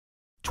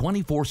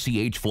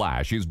24CH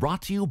Flash is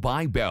brought to you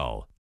by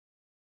Bell.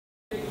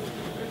 I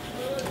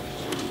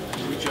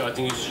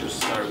think you should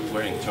start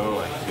wearing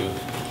turtleneck too.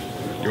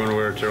 You want to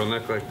wear a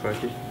turtleneck like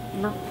Bucky?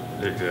 No.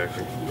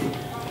 Exactly.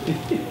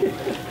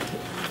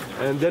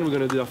 And then we're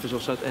going to do the official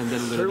shot, and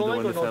then we're going to do the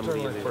one with the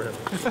family.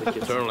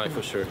 Turtleneck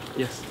for sure.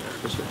 Yes,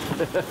 for sure.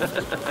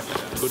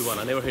 Good one.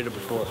 I never heard it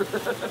before.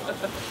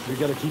 We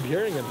got to keep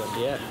hearing it then.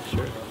 Yeah,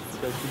 sure.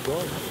 Got to keep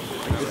going.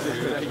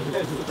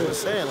 I was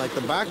saying, like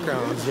the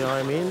backgrounds, you know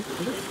what I mean?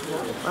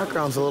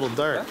 Background's a little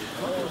dark.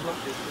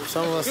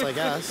 Some of us like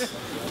us.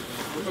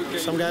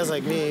 Some guys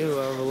like me who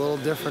have a little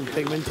different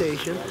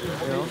pigmentation,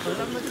 you know.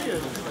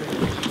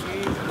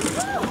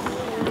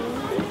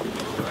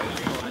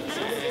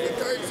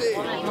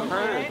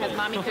 Because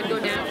mommy could go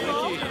down.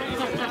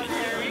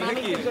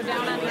 Mommy could go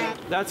down on that.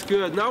 That's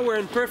good. Now we're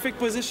in perfect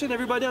position.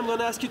 Everybody, I'm going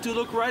to ask you to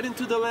look right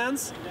into the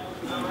lens.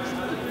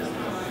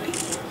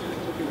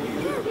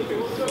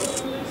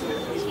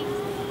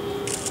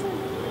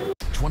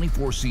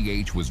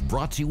 #24CH was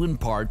brought to you in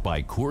part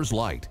by Coors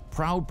Light,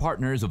 proud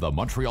partners of the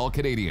Montreal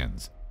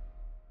Canadiens.